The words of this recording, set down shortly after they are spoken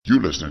You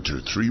listen to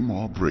 3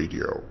 Mob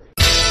Radio.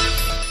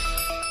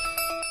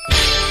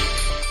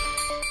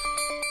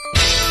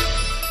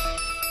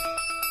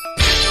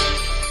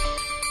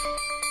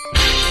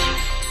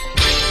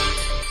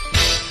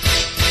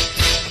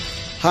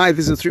 Hi,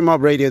 this is 3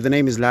 Mob Radio. The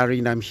name is Larry,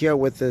 and I'm here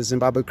with the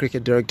Zimbabwe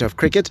Cricket Director of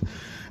Cricket.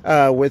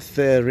 With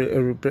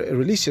the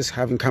release just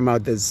having come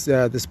out,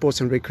 the Sports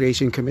and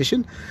Recreation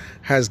Commission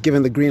has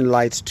given the green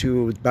light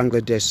to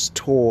Bangladesh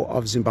tour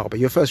of Zimbabwe.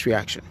 Your first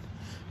reaction?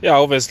 Yeah,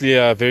 obviously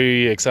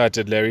very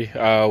excited, Larry.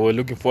 We're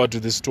looking forward to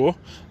this tour.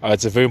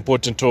 It's a very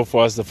important tour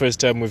for us. The first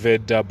time we've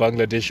had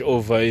Bangladesh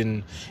over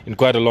in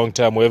quite a long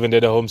time. We haven't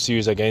had a home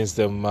series against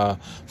them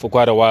for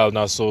quite a while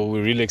now, so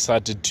we're really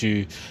excited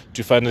to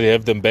finally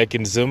have them back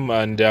in Zim,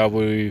 and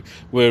we're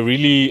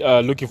really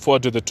looking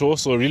forward to the tour.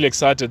 So really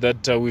excited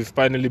that we've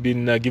finally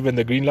been given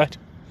the green light.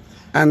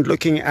 And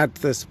looking at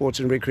the Sports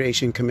and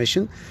Recreation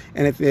Commission,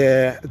 and if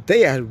they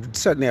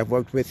certainly have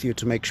worked with you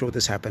to make sure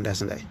this happened,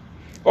 hasn't they?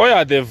 Oh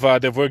yeah,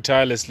 they've worked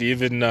tirelessly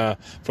even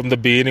from the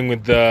beginning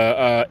with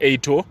the A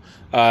tour.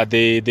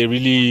 They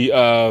really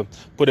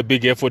put a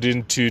big effort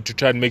into to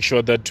try and make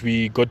sure that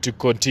we got to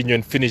continue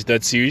and finish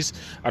that series.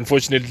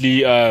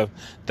 Unfortunately,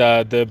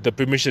 the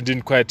permission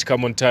didn't quite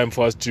come on time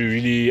for us to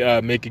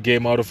really make a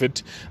game out of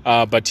it.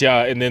 But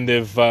yeah, and then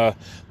they've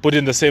put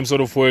in the same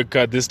sort of work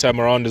this time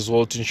around as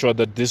well to ensure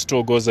that this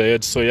tour goes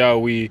ahead. So yeah,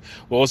 we're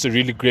also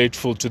really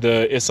grateful to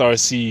the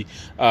SRC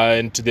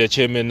and to their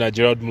chairman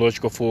Gerard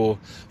Mlochko for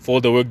all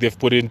the work they've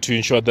put in to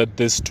ensure that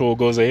this tour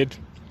goes ahead.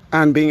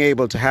 And being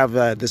able to have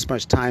this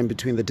much time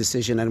between the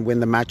decision and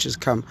when the matches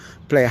come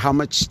play, how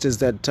much does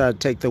that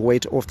take the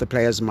weight off the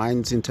players'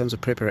 minds in terms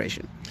of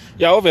preparation?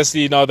 Yeah,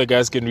 obviously now the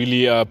guys can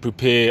really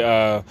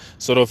prepare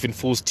sort of in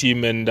full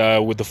steam and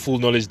with the full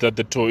knowledge that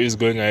the tour is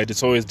going ahead.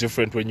 It's always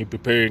different when you're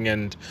preparing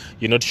and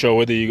you're not sure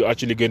whether you're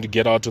actually going to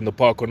get out on the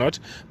park or not.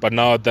 But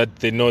now that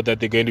they know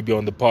that they're going to be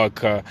on the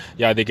park,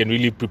 they can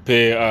really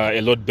prepare a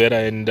lot better,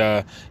 and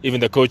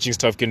even the coaching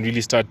staff can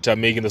really start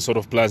making the sort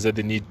of plans that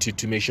they need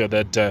to make sure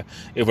that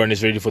everyone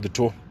is ready for the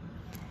tour.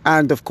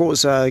 And of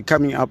course,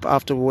 coming up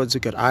afterwards,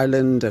 we've got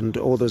Ireland and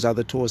all those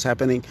other tours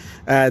happening.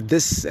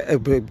 This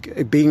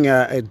being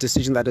a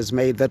decision that is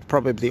made, that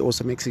probably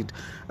also makes it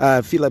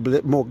feel a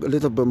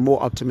little bit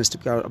more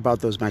optimistic about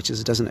those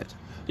matches, doesn't it?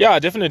 Yeah,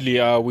 definitely.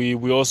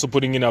 We're also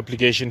putting in an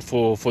application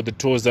for the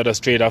tours that are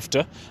straight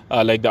after.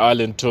 Like the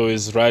Ireland tour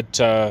is right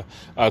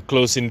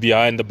close in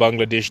behind the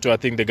Bangladesh tour. I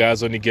think the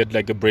guys only get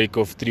like a break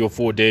of 3 or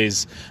 4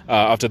 days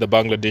after the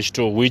Bangladesh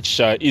tour,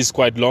 which is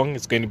quite long.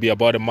 It's going to be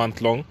about a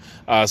month long.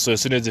 So as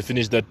soon as they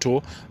finish that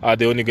tour,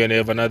 they're only going to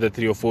have another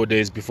 3 or 4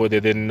 days before they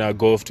then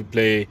go off to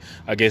play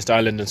against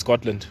Ireland and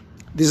Scotland.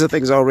 These are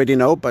things I already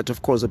know, but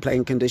of course the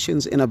playing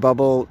conditions in a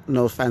bubble,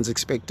 no fans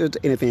expected.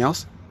 Anything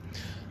else?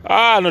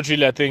 Not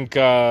really. I think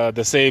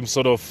the same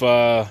sort of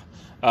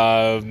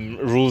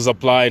rules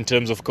apply in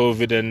terms of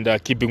COVID and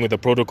keeping with the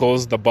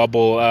protocols. The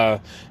bubble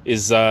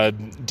is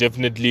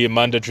definitely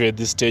mandatory at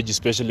this stage,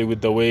 especially with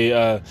the way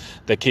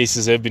the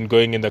cases have been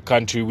going in the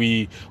country.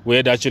 We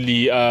had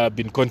actually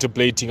been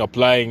contemplating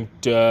applying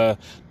to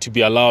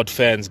be allowed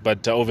fans,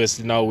 but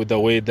obviously now with the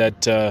way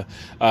that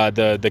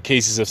the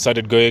cases have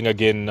started going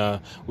again,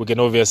 we can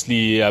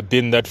obviously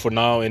bin that for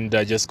now and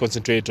just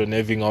concentrate on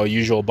having our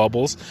usual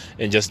bubbles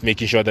and just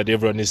making sure that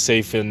everyone is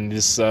safe in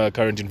this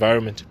current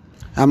environment.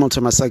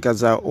 Hamilton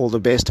Masakaza, all the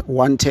best.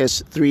 1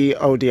 test, 3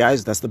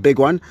 ODIs, that's the big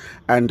one,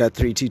 and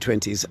 3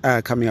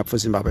 T20s coming up for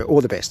Zimbabwe. All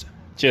the best.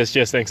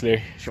 Cheers. Thanks,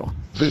 Larry. Sure.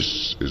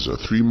 This is a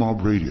 3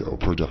 Mob Radio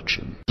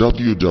production.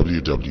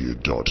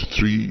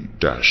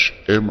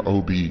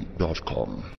 www.3-mob.com